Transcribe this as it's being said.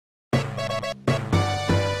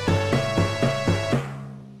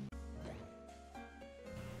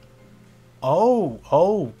Oh,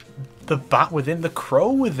 oh, the bat within, the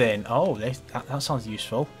crow within. Oh, that sounds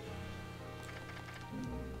useful.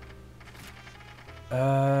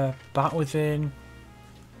 Bat within.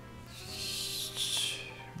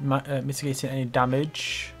 Mitigating any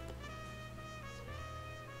damage.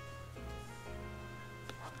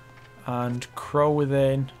 And crow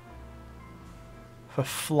within for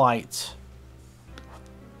flight.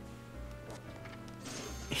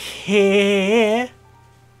 Here.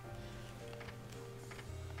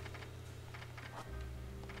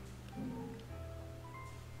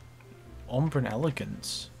 Umber and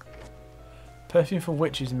Elegance. Perfume for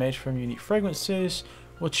which is made from unique fragrances.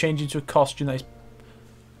 Will change into a costume that is.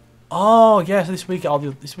 Oh yes, this week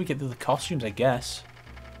get the costumes, I guess.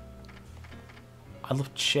 I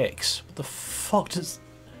love chicks. What the fuck does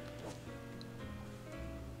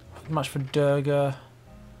match for Durga?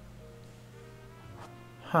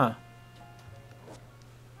 Huh.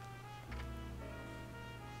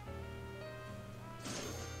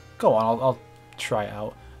 Go on, I'll try it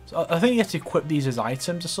out. So I think you have to equip these as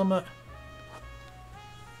items or something.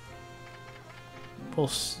 We'll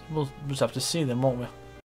just have to see them, won't we?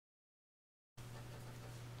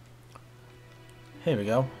 Here we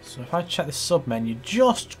go. So if I check the sub menu,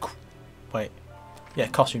 just wait, yeah,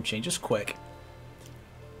 costume change, just quick.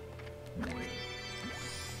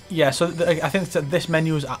 Yeah, so I think that this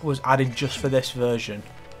menu was added just for this version,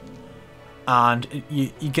 and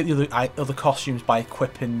you get the other costumes by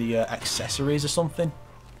equipping the accessories or something.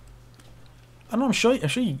 I know, I'm sure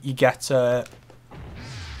you get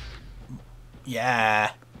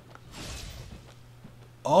yeah.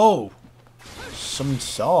 Oh, some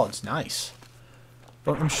swords, nice.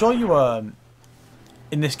 But I'm sure you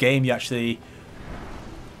in this game you actually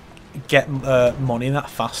get money in that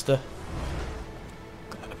faster.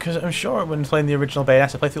 Because I'm sure when playing the original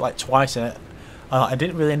Bayonetta, I played through it like twice in it. I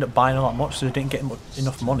didn't really end up buying a lot much, so I didn't get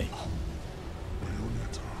enough money.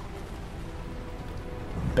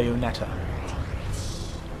 Bayonetta.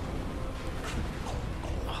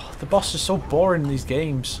 Oh, the boss is so boring in these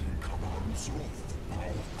games.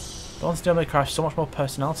 The ones Devil May Cry have so much more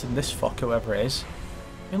personality than this fucker, whoever it is.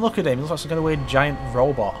 I mean, look at him. He looks like some kind of weird giant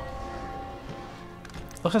robot.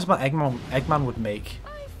 Looks like something Eggman would make.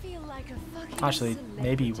 Actually,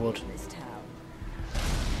 maybe he would.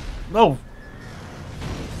 No.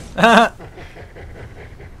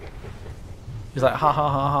 He's like, ha ha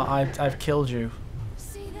ha ha! I've killed you.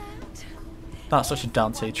 That's such a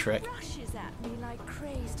Dante trick.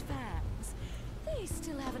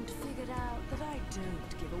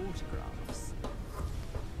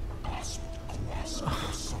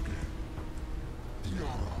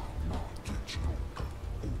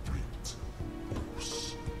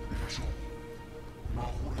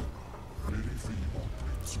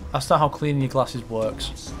 That's not how cleaning your glasses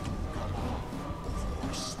works.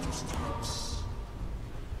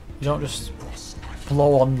 You don't just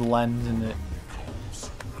blow on the lens and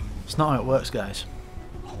it's not how it works, guys.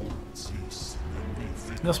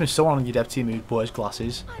 There must be someone on your dev team who wears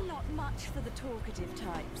glasses. I'm not much for the talkative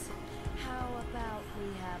types. How about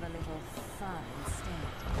we have a little fun instead?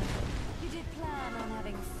 You did plan on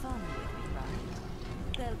having fun with me,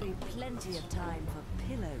 right? There'll be plenty of time for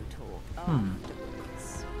pillow talk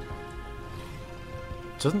afterwards.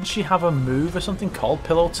 Doesn't she have a move or something called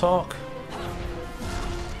Pillow Talk?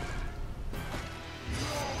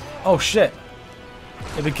 Oh shit!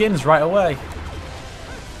 It begins right away.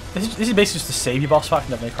 This is basically just a save your boss fight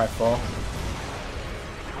from Devil May Cry 4.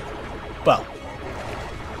 Well,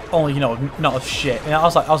 only, you know, not of shit. I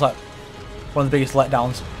was like one of the biggest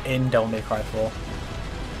letdowns in Devil May Cry 4.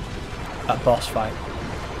 That boss fight.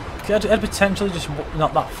 It'd potentially just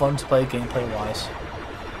not that fun to play gameplay wise.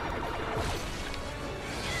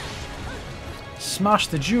 Smash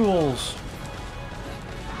the jewels!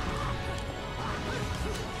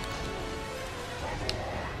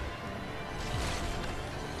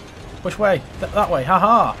 Which way? That way,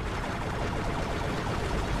 haha!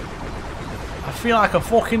 I feel like a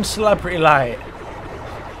fucking celebrity light.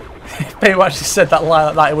 If people actually said that line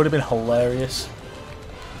like that, it would have been hilarious.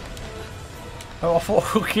 Oh, a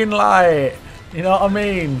fucking light! You know what I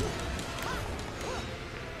mean?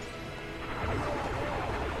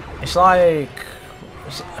 It's like...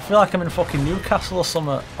 I feel like I'm in fucking Newcastle or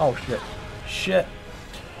something. Oh shit. Shit.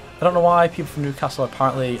 I don't know why people from Newcastle are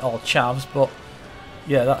apparently all chavs, but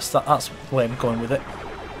yeah, that's where I'm going with it.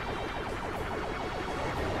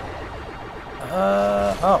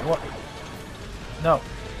 Oh, what? No.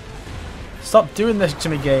 Stop doing this to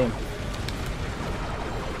me, game.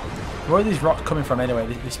 Where are these rocks coming from anyway,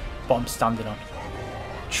 this bomb's standing on?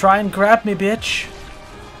 Try and grab me, bitch.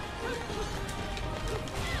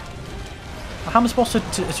 How am I supposed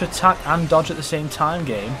to attack and dodge at the same time,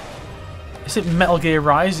 game? Is it Metal Gear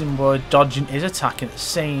Rising where dodging is attacking at the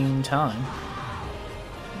same time?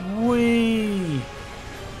 Whee!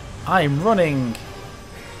 I'm running!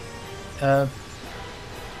 Oh,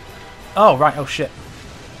 right, oh shit.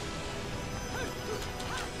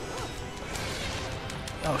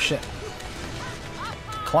 Oh shit.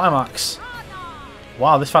 Climax.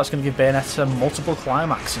 Wow, this fight's going to give Bayonetta multiple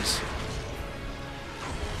climaxes.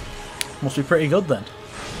 Must be pretty good then.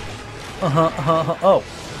 Oh.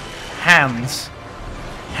 Hands.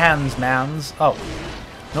 Hands, mans. Oh.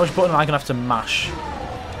 Now which button am I going to have to mash?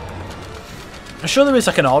 I'm sure there is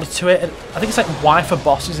like an order to it. I think it's like Y for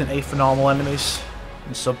bosses and A for normal enemies.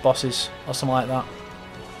 And sub-bosses or something like that.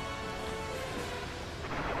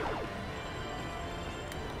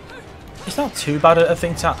 It's not too bad a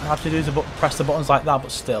thing to have to do to press the buttons like that,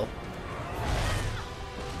 but still.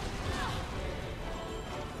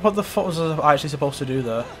 What the fuck was I actually supposed to do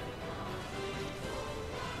there?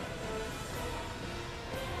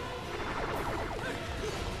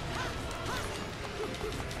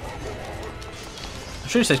 I'm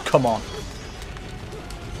sure he says, come on.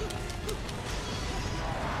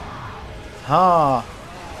 Ah.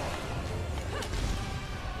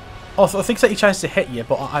 Oh, I think that he tries to hit you,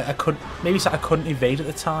 but I couldn't. Maybe I couldn't evade at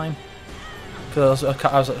the time because I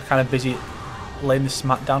was kind of busy laying the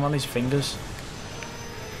smack down on his fingers.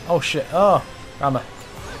 Oh shit! Oh, rammer!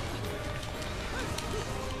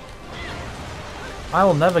 I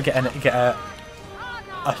will never get a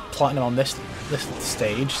platinum on this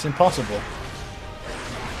stage. It's impossible.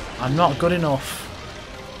 I'm not good enough.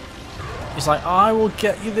 It's like, I will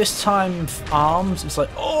get you this time, arms. It's like,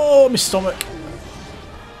 oh, my stomach.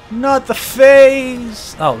 Not the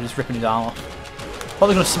face! Oh, he's ripping his arm off.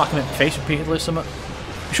 Probably going to smack him in the face repeatedly or something.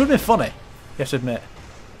 It should have been funny, you have to admit.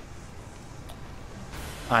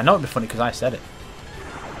 I know it would be funny because I said it.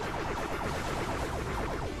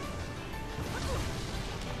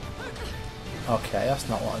 Okay, that's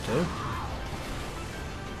not what I do.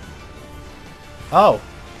 Oh.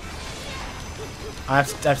 I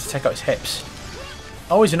have to take out his hips.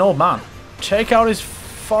 Oh, he's an old man. Take out his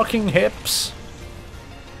fucking hips.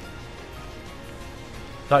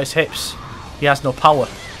 Not his hips. He has no power.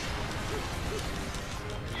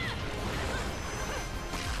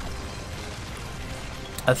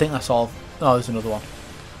 I think that's all. Oh, there's another one.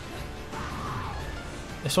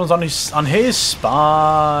 This one's on his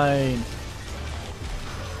spine.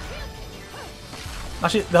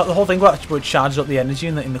 Actually, the whole thing where it charges up the energy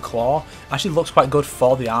in the claw actually looks quite good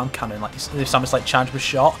for the arm cannon. Like if someone's like charged with a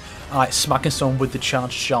shot, and like smacking someone with the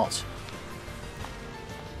charged shot.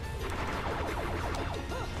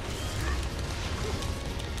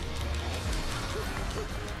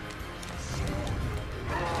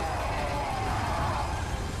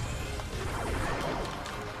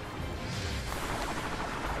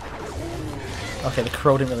 Okay, the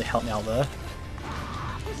crow didn't really help me out there.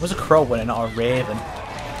 It was a crow winning, not a raven.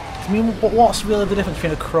 I mean, what's really the difference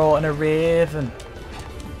between a crow and a raven?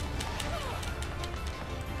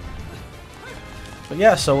 But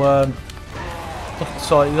yeah, so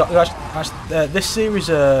this series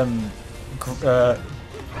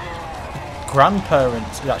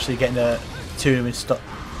grandparents is actually getting two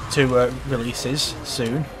releases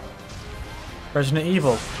soon. Resident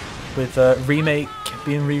Evil with remake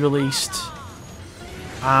being re-released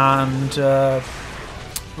and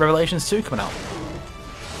Revelations 2 coming out.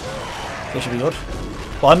 They should be good.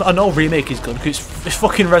 Well, I know remake is good because it's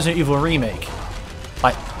fucking Resident Evil remake.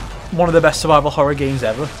 Like, one of the best survival horror games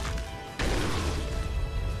ever.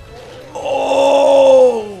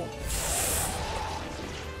 Oh!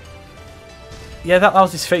 Yeah, that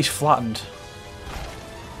was his face flattened.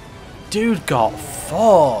 Dude got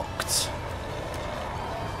fucked.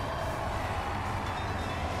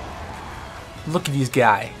 Look at this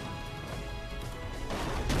guy.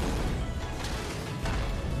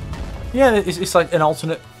 Yeah, it's like an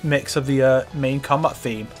alternate mix of the main combat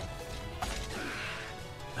theme.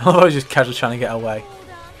 I was just casually trying to get away.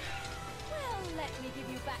 Well, let me give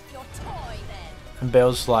you back your toy then. And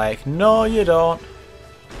Bill's like, no you don't.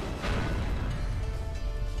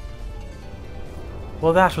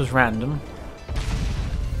 Well, that was random.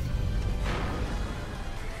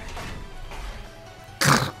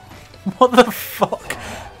 What the fuck?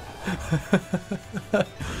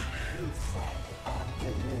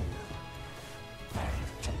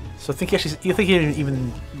 So I think you think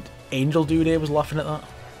even Angel Dude here was laughing at that?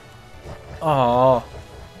 Oh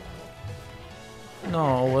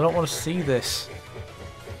no, I don't want to see this.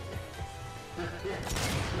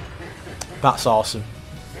 That's awesome.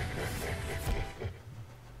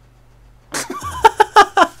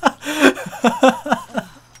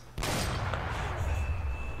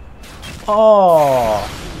 Oh,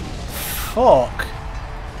 fuck.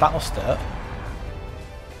 That must hurt.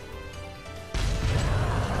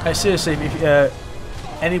 Hey, seriously,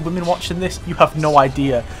 if any women watching this, you have no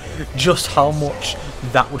idea just how much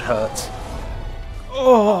that would hurt.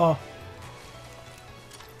 Oh.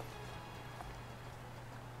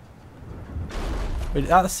 Wait, is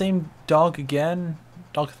that the same dog again?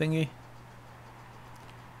 Dog thingy?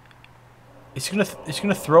 Is he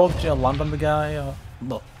gonna throw the land on the guy? Or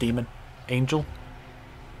look, demon, angel.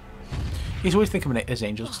 He's always thinking of it as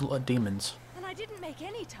angels because look like demons. And I didn't make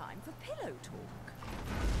any time for pillow talk.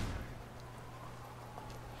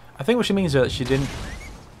 I think what she means is that she didn't.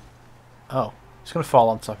 Oh, it's gonna fall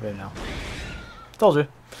on top of him now. Told you.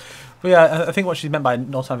 But yeah, I think what she meant by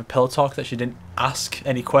no time for pillow talk that she didn't ask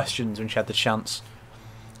any questions when she had the chance.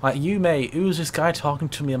 Like, you mate, who's this guy talking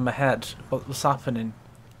to me in my head? What's happening?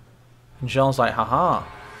 And Jean's like, haha.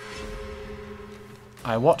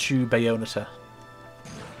 I watch you, Bayonetta.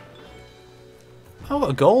 Oh, what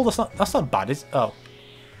a goal. That's not bad, is it? Oh.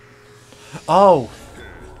 Oh.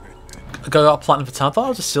 I got a platinum for 10. I thought it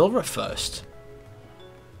was a silver at first.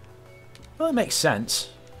 Well, it makes sense.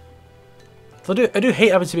 So I do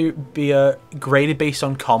hate having to be graded based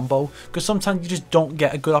on combo, because sometimes you just don't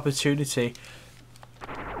get a good opportunity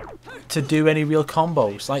to do any real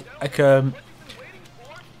combos. Like I can't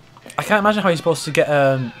imagine how you're supposed to get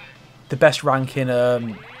the best rank in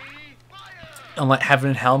like Heaven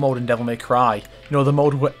and Hell mode in Devil May Cry. You know, the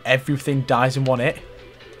mode where everything dies in one hit.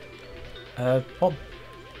 What?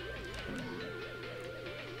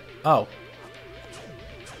 Oh.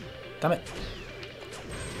 Damn it.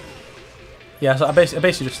 Yeah, so I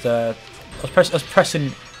basically just I was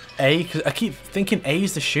pressing A because I keep thinking A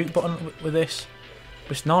is the shoot button with this,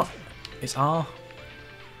 but it's not. It's R.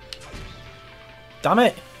 Damn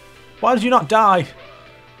it! Why did you not die?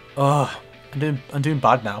 Oh, I'm doing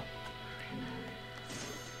bad now.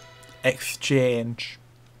 Exchange.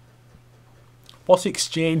 What's the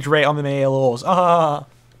exchange rate on the ALOs? Ah,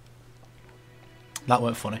 that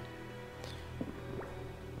weren't funny.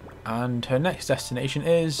 And her next destination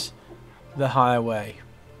is the highway.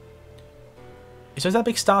 So is that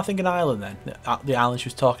big star thing an island then? The island she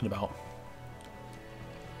was talking about.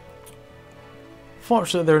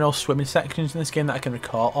 Fortunately, there are no swimming sections in this game that I can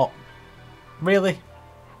recall. Oh, really?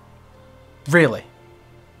 Really?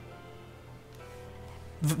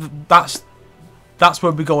 That's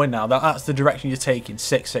where we're going now. That's the direction you're taking.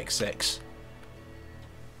 666.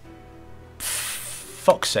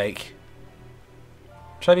 Fuck's sake.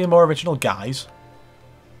 Try to be more original, guys.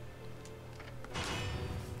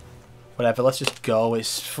 Whatever, let's just go.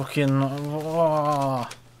 It's fucking... Oh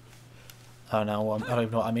no, I don't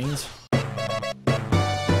even know what that means.